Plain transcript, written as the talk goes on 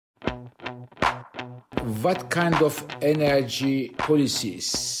What kind of energy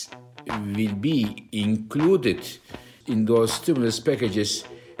policies will be included in those stimulus packages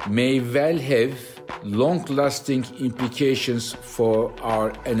may well have long-lasting implications for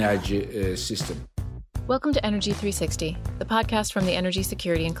our energy system. Welcome to Energy 360, the podcast from the Energy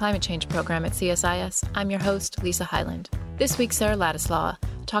Security and Climate Change Program at CSIS. I'm your host, Lisa Hyland. This week, Sarah Ladislaw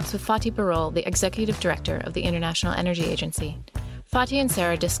talks with Fatih Birol, the Executive Director of the International Energy Agency. Fatih and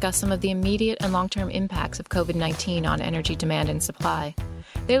Sarah discuss some of the immediate and long-term impacts of COVID-19 on energy demand and supply.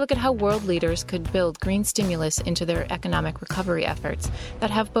 They look at how world leaders could build green stimulus into their economic recovery efforts that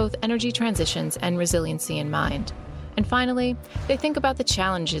have both energy transitions and resiliency in mind. And finally, they think about the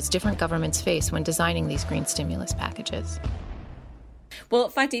challenges different governments face when designing these green stimulus packages. Well,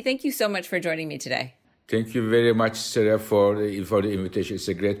 Fatih, thank you so much for joining me today. Thank you very much, Sarah, for the invitation. It's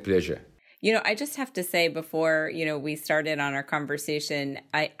a great pleasure. You know, I just have to say before, we started on our conversation,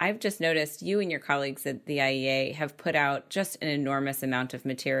 I've just noticed you and your colleagues at the IEA have put out just an enormous amount of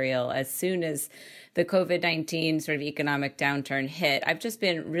material as soon as the COVID-19 sort of economic downturn hit. I've just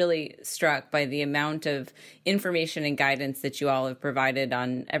been really struck by the amount of information and guidance that you all have provided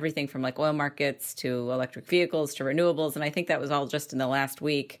on everything from like oil markets to electric vehicles to renewables. And I think that was all just in the last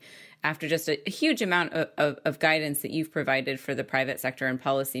week, after just a huge amount of guidance that you've provided for the private sector and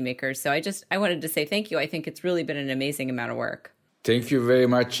policymakers. So I wanted to say thank you. I think it's really been an amazing amount of work. Thank you very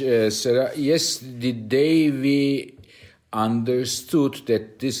much, Sarah. Yes, the day we understood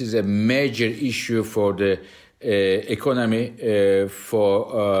that this is a major issue for the economy,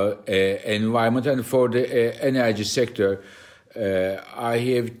 for environment and for the energy sector, I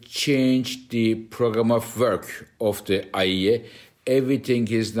have changed the program of work of the IEA. Everything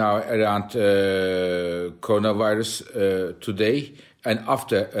is now around coronavirus today and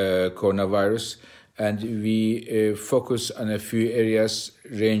after coronavirus. And we focus on a few areas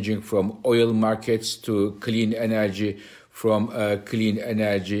ranging from oil markets to clean energy, from clean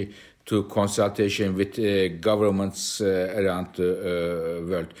energy to consultation with governments around the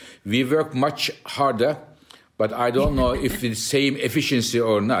world. We work much harder, but I don't know if the same efficiency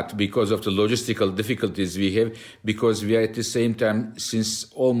or not because of the logistical difficulties we have, because we are at the same time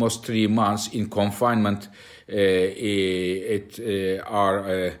since almost 3 months in confinement at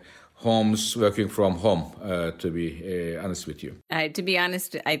our homes, working from home, to be honest with you. To be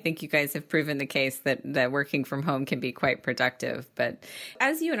honest, I think you guys have proven the case that working from home can be quite productive. But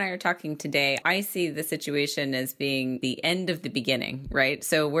as you and I are talking today, I see the situation as being the end of the beginning, right?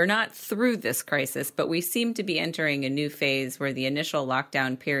 So we're not through this crisis, but we seem to be entering a new phase where the initial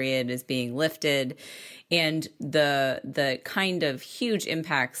lockdown period is being lifted. And the kind of huge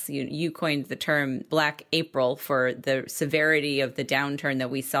impacts, you coined the term Black April for the severity of the downturn that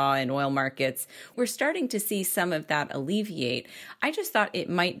we saw in oil markets. We're starting to see some of that alleviate. I just thought it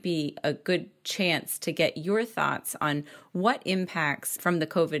might be a good chance to get your thoughts on what impacts from the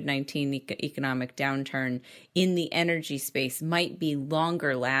COVID-19 economic downturn in the energy space might be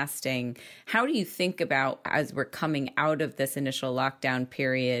longer lasting. How do you think about, as we're coming out of this initial lockdown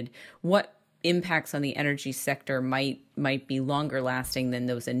period, what impacts on the energy sector might be longer lasting than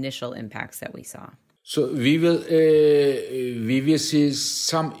those initial impacts that we saw? So we will see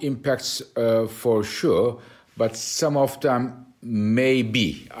some impacts for sure, but some of them may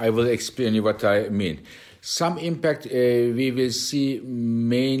be. I will explain you what I mean. Some impact we will see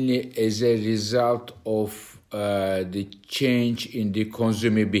mainly as a result of the change in the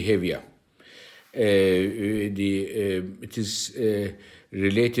consumer behavior. It is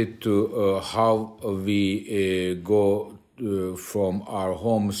related to how we go from our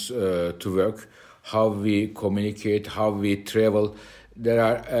homes to work, how we communicate, how we travel. There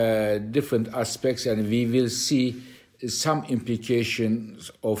are different aspects, and we will see some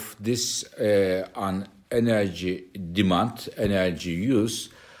implications of this on energy demand, energy use.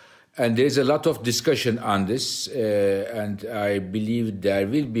 And there is a lot of discussion on this, and I believe there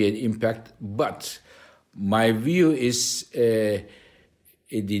will be an impact. But my view is the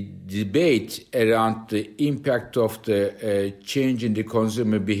debate around the impact of the change in the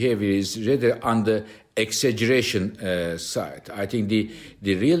consumer behavior is rather on the exaggeration side. I think the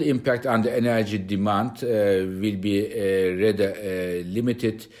real impact on the energy demand will be rather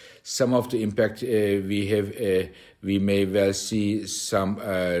limited. Some of the impact we may well see some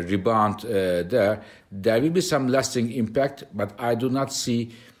rebound there. There will be some lasting impact, but I do not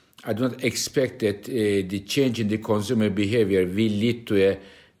expect that the change in the consumer behavior will lead to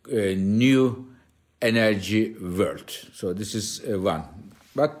a new energy world. So this is one.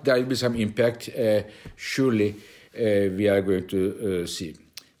 But there will be some impact, surely we are going to see.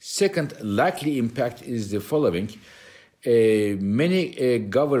 Second likely impact is the following. Many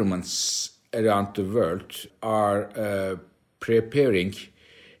governments around the world are preparing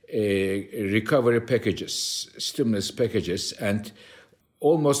recovery packages, stimulus packages, and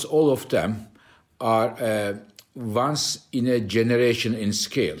almost all of them are once in a generation in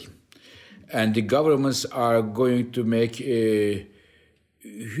scale. And the governments are going to make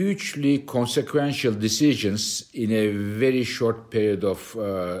hugely consequential decisions in a very short period of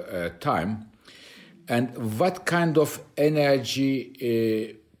time. And what kind of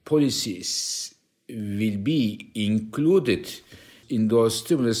energy policies will be included in those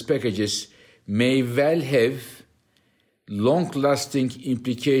stimulus packages may well have long-lasting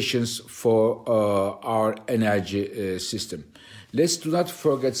implications for our energy system. Let's do not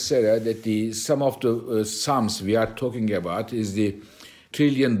forget, Sarah, that some of the sums we are talking about is the $1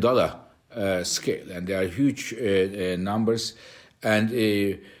 trillion scale, and they are huge numbers. And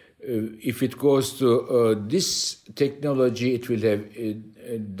if it goes to this technology, it will have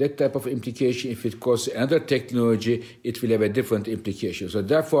that type of implication. If it goes to another technology, it will have a different implication. So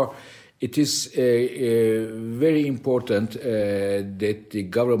therefore, it is very important that the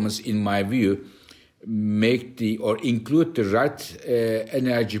governments, in my view, include the right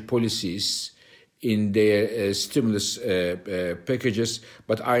energy policies in their stimulus packages.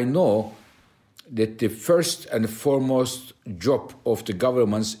 But I know that the first and foremost job of the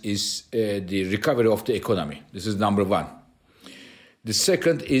governments is the recovery of the economy. This is number one. The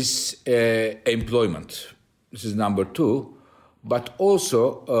second is employment. This is number two. But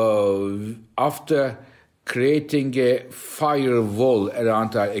also, after creating a firewall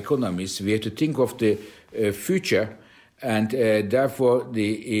around our economies, we have to think of the future, and therefore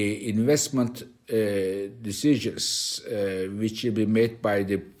the investment decisions which will be made by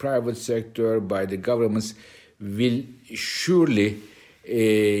the private sector, by the governments, will surely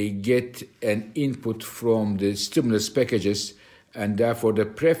get an input from the stimulus packages, and therefore the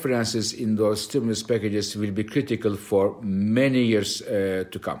preferences in those stimulus packages will be critical for many years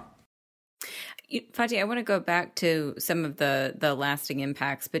to come. Fatih, I want to go back to some of the lasting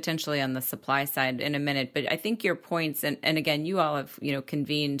impacts potentially on the supply side in a minute, but I think your points, and again, you all have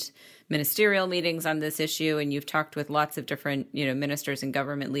convened ministerial meetings on this issue, and you've talked with lots of different ministers and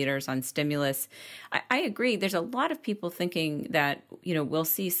government leaders on stimulus. I agree. There's a lot of people thinking that we'll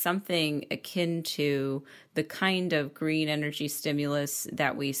see something akin to the kind of green energy stimulus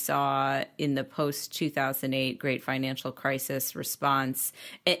that we saw in the post-2008 great financial crisis response.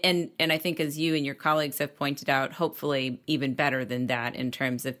 And I think, as you and your colleagues have pointed out, hopefully even better than that in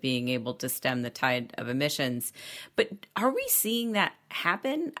terms of being able to stem the tide of emissions. But are we seeing that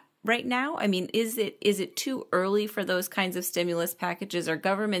happen right now? I mean, is it too early for those kinds of stimulus packages? Are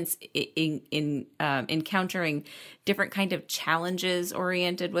governments encountering different kind of challenges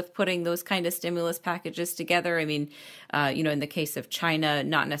oriented with putting those kind of stimulus packages together? I mean, in the case of China,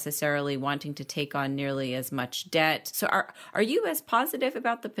 not necessarily wanting to take on nearly as much debt. So are you as positive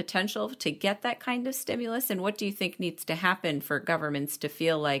about the potential to get that kind of stimulus? And what do you think needs to happen for governments to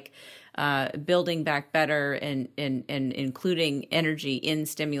feel like building back better and including energy in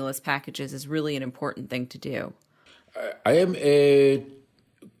stimulus packages is really an important thing to do? I am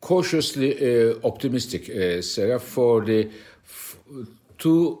cautiously optimistic, Sarah, for the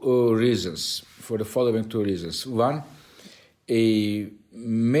following two reasons. One,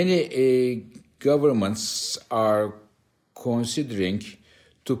 many governments are considering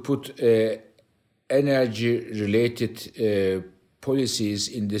to put energy-related policies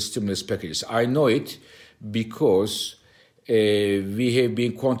in the stimulus packages. I know it because we have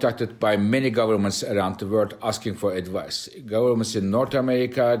been contacted by many governments around the world asking for advice. Governments in North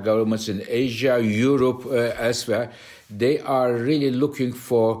America, governments in Asia, Europe, elsewhere, they are really looking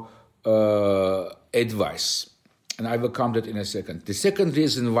for advice. And I will come to that in a second. The second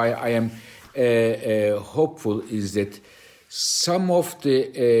reason why I am hopeful is that some of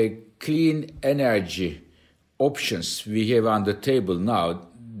the clean energy options we have on the table now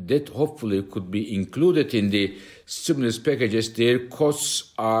that hopefully could be included in the stimulus packages, their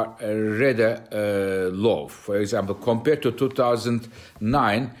costs are rather low. For example, compared to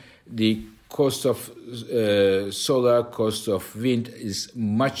 2009, the cost of solar, cost of wind is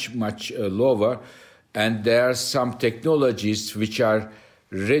much, much lower. And there are some technologies which are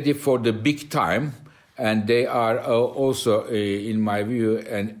ready for the big time, and they are also, in my view,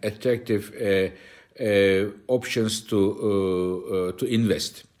 an attractive options to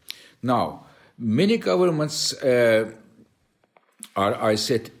invest. Now, many governments are, I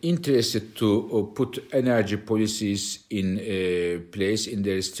said, interested to put energy policies in place in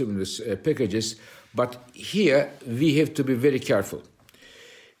their stimulus packages, but here we have to be very careful.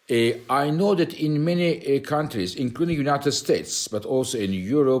 I know that in many countries, including United States, but also in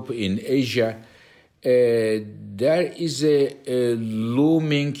Europe, in Asia, there is a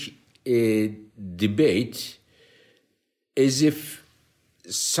looming debate as if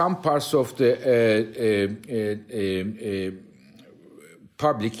some parts of the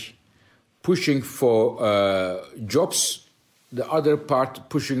public pushing for jobs, the other part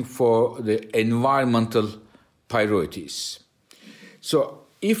pushing for the environmental priorities. So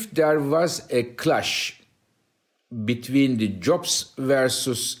if there was a clash between the jobs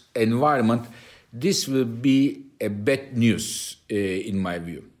versus environment, this will be a bad news in my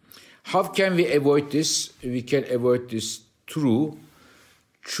view. How can we avoid this? We can avoid this through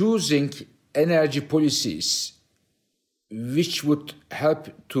choosing energy policies which would help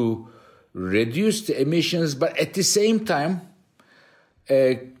to reduce the emissions, but at the same time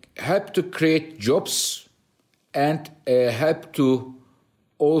help to create jobs and help to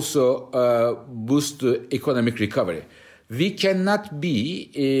also boost the economic recovery. We cannot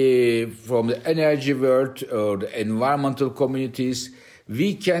be, from the energy world or the environmental communities,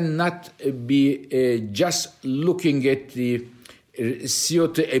 we cannot be just looking at the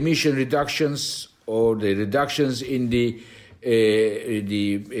CO2 emission reductions or the reductions in the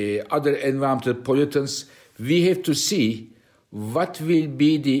other environmental pollutants. We have to see what will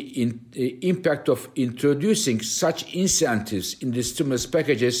be the impact of introducing such incentives in the stimulus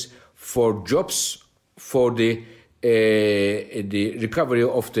packages for jobs, for the recovery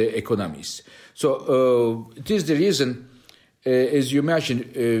of the economies. So it is the reason, as you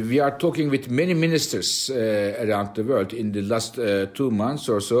mentioned, we are talking with many ministers around the world in the last 2 months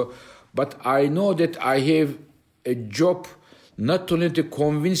or so, but I know that I have a job not only to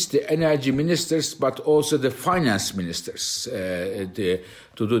convince the energy ministers, but also the finance ministers to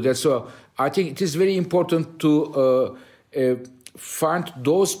do that. So I think it is very important to find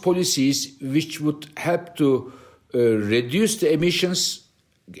those policies which would help to reduce the emissions,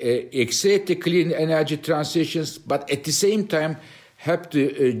 accelerate the clean energy transitions, but at the same time help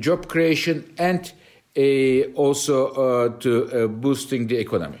the job creation and also to boosting the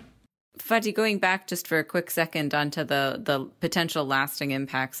economy. Fatih, going back just for a quick second onto the potential lasting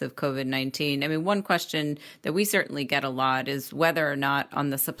impacts of COVID-19, I mean, one question that we certainly get a lot is whether or not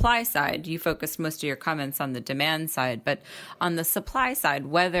on the supply side, you focused most of your comments on the demand side, but on the supply side,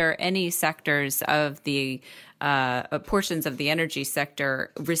 whether any sectors of the portions of the energy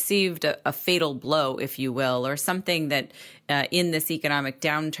sector received a fatal blow, if you will, or something that in this economic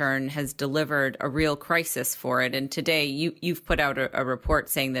downturn has delivered a real crisis for it. And today you've put out a report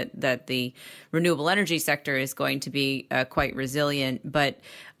saying that the renewable energy sector is going to be quite resilient. But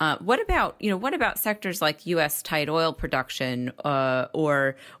what about sectors like U.S. tight oil production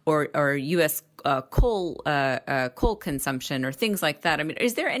or U.S. Coal consumption or things like that? I mean,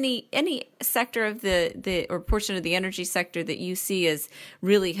 is there any sector of the or portion of the energy sector that you see as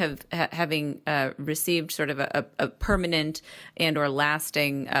really having received sort of a permanent and or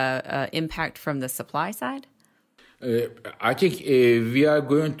lasting impact from the supply side? I think we are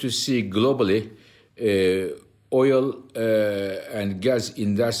going to see globally oil and gas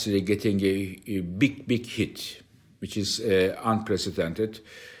industry getting a big hit, which is unprecedented.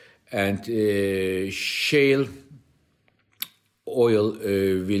 And shale oil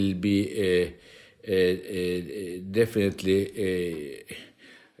will be definitely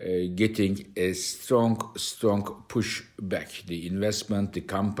getting a strong push back. The investment, the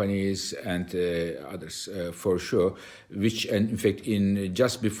companies, and others for sure. Which, and in fact,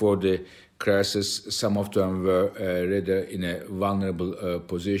 just before the crisis, some of them were rather in a vulnerable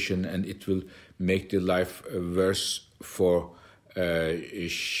position, and it will make the life worse for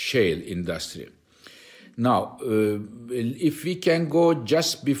shale industry. Now, if we can go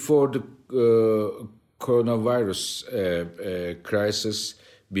just before the coronavirus crisis,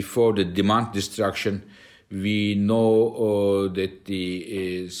 before the demand destruction, we know that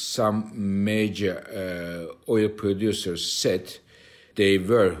some major oil producers said they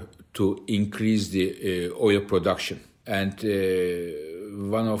were to increase the oil production. And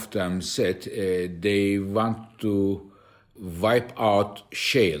one of them said they want to wipe out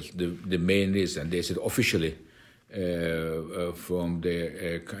shale, the main reason. They said officially from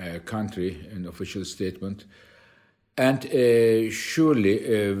their country, an official statement. And surely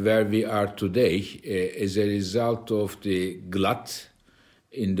where we are today, as a result of the glut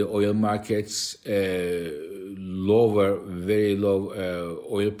in the oil markets, very low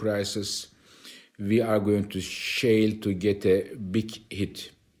oil prices, we are going to shale to get a big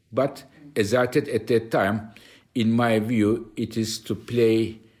hit. But as I said at that time, in my view, it is to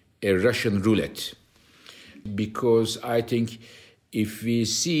play a Russian roulette, because I think if we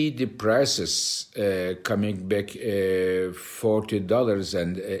see the prices coming back $40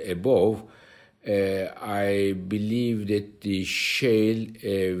 and above, I believe that the shale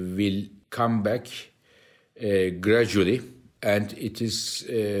will come back gradually, and it is,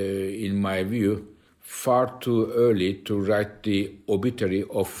 in my view, far too early to write the obituary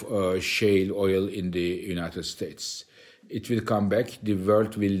of shale oil in the United States. It will come back. The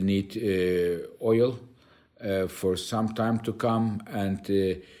world will need oil for some time to come, and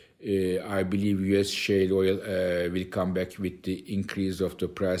I believe U.S. shale oil will come back with the increase of the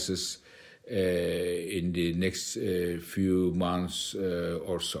prices in the next few months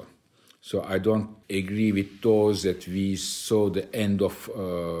or so. So I don't agree with those that we saw the end of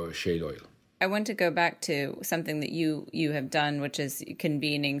shale oil. I want to go back to something that you have done, which is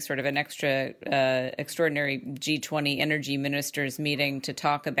convening sort of an extraordinary G20 energy ministers meeting to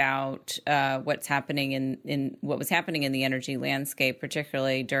talk about what's happening in what was happening in the energy landscape,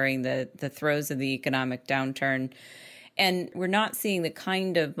 particularly during the throes of the economic downturn. And we're not seeing the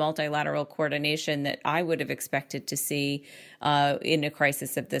kind of multilateral coordination that I would have expected to see in a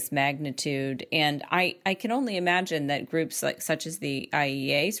crisis of this magnitude. And I can only imagine that groups such as the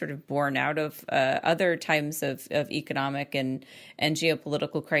IEA, sort of born out of other times of economic and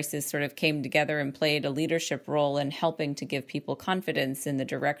geopolitical crisis, sort of came together and played a leadership role in helping to give people confidence in the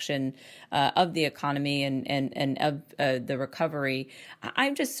direction of the economy and of the recovery.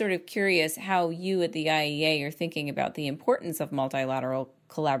 I'm just sort of curious how you at the IEA are thinking about the importance of multilateral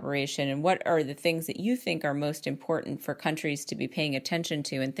collaboration, and what are the things that you think are most important for countries to be paying attention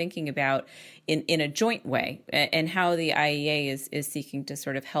to and thinking about in a joint way, and how the IEA is seeking to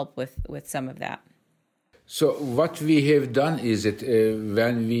sort of help with some of that. So what we have done is that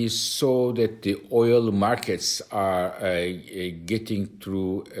when we saw that the oil markets are getting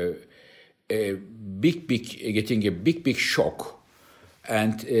through a big shock,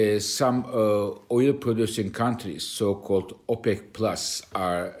 and some oil-producing countries, so-called OPEC Plus,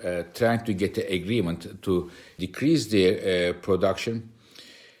 are trying to get an agreement to decrease their production.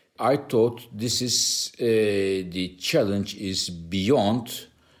 I thought this is the challenge is beyond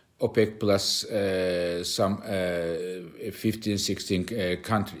OPEC Plus, some 15, 16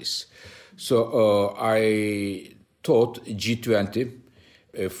 countries. So I thought G20,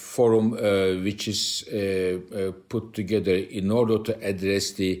 a forum which is put together in order to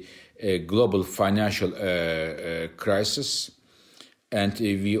address the global financial crisis. And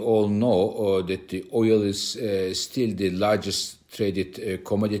we all know that the oil is still the largest traded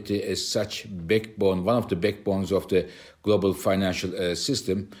commodity, as such backbone, one of the backbones of the global financial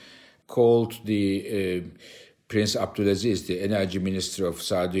system, called the Prince Abdulaziz, the energy minister of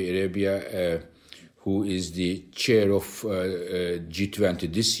Saudi Arabia, who is the chair of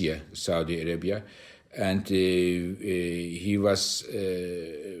G20 this year, Saudi Arabia. And he was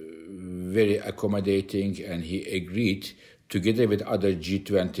very accommodating, and he agreed, together with other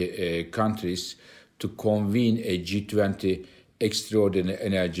G20 countries, to convene a G20 extraordinary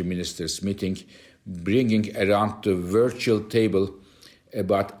energy ministers meeting, bringing around the virtual table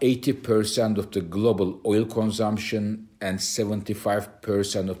about 80% of the global oil consumption and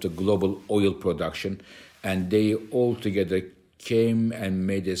 75% of the global oil production. And they all together came and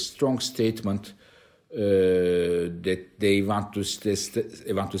made a strong statement that they want to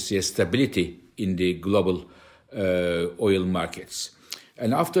see a stability in the global oil markets.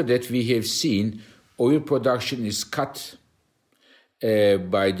 And after that, we have seen oil production is cut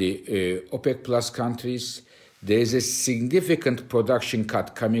by the OPEC Plus countries. There is a significant production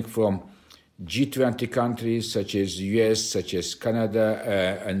cut coming from G20 countries such as US, such as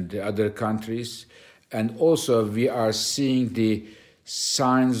Canada, and other countries. And also we are seeing the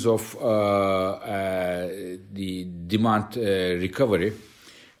signs of the demand recovery.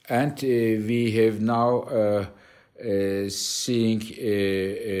 And we have now seeing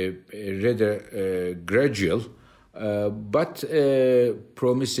a rather gradual but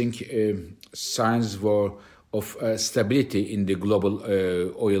promising signs of stability in the global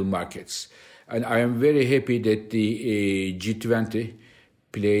oil markets. And I am very happy that the G20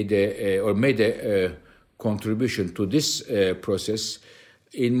 made a contribution to this process.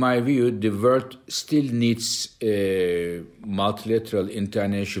 In my view, the world still needs multilateral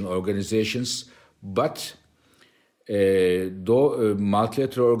international organizations, but though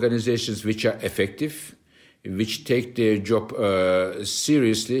multilateral organizations which are effective, which take their job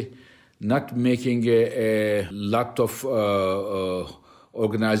seriously, not making a lot of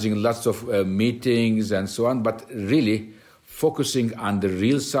organizing lots of meetings and so on, but really focusing on the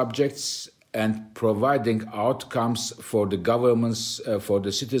real subjects and providing outcomes for the governments, for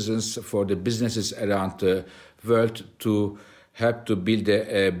the citizens, for the businesses around the world to help to build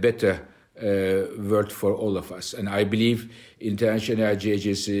a better world for all of us. And I believe International Energy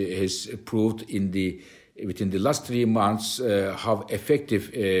Agency has proved within the last 3 months how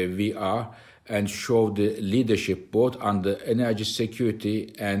effective we are, and show the leadership both on the energy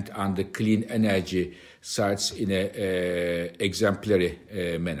security and on the clean energy sides in an exemplary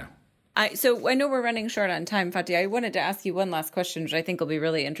manner. So I know we're running short on time, Fatih. I wanted to ask you one last question, which I think will be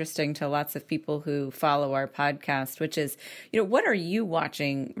really interesting to lots of people who follow our podcast, which is, what are you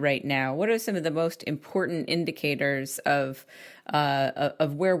watching right now? What are some of the most important indicators of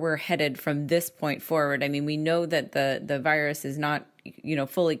where we're headed from this point forward? I mean, we know that the virus is not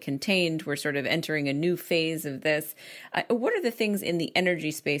fully contained. We're sort of entering a new phase of this. What are the things in the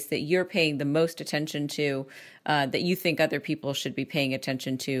energy space that you're paying the most attention to that you think other people should be paying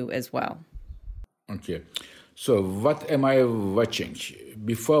attention to as well? Okay. So what am I watching?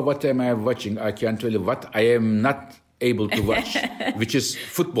 Before what am I watching, I can tell you what I am not able to watch, which is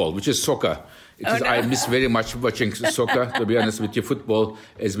football, which is soccer. I miss very much watching soccer, to be honest with you. Football,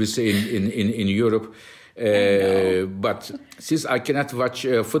 as we say in Europe. But since I cannot watch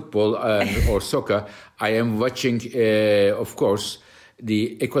football or soccer, I am watching, of course,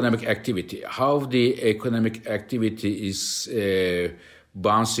 the economic activity. How the economic activity is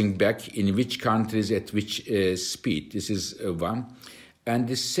bouncing back, in which countries, at which speed. This is one. And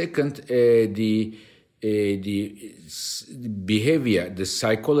the second, the behavior, the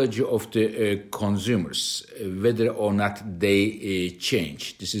psychology of the consumers, whether or not they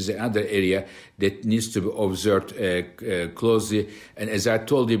change. This is another area that needs to be observed closely. And as I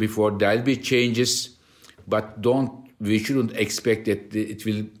told you before, there will be changes, but we shouldn't expect that it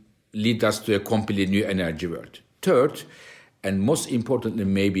will lead us to a completely new energy world. Third, and most importantly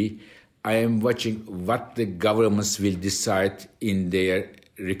maybe, I am watching what the governments will decide in their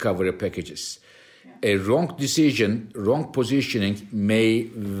recovery packages. A wrong decision, wrong positioning may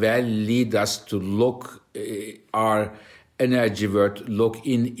well lead us to lock our energy world, lock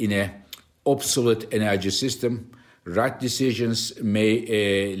in a obsolete energy system. Right decisions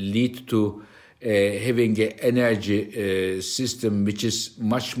may lead to having an energy system which is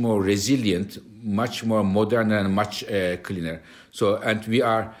much more resilient, much more modern, and much cleaner. And we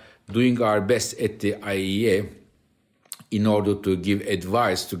are doing our best at the IEA in order to give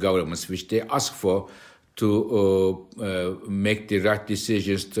advice to governments, which they ask for, to make the right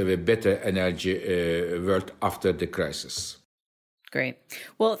decisions to have a better energy world after the crisis. Great.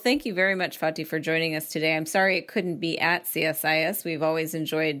 Well, thank you very much, Fatih, for joining us today. I'm sorry it couldn't be at CSIS. We've always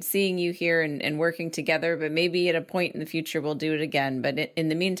enjoyed seeing you here and working together, but maybe at a point in the future we'll do it again. But in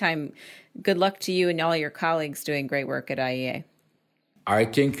the meantime, good luck to you and all your colleagues doing great work at IEA. I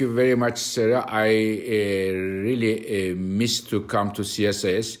thank you very much, Sarah. I really miss to come to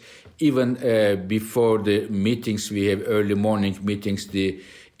CSIS. Even before the meetings, we have early morning meetings.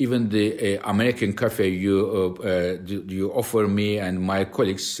 Even the American cafe you offer me and my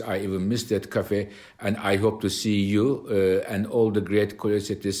colleagues, I even miss that cafe. And I hope to see you and all the great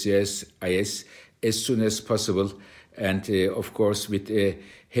colleagues at the CSIS as soon as possible. And of course, with a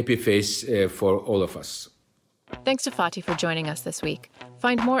happy face for all of us. Thanks to Fatih for joining us this week.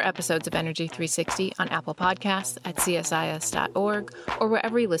 Find more episodes of Energy 360 on Apple Podcasts, at csis.org, or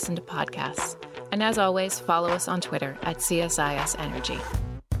wherever you listen to podcasts. And as always, follow us on Twitter at CSIS Energy.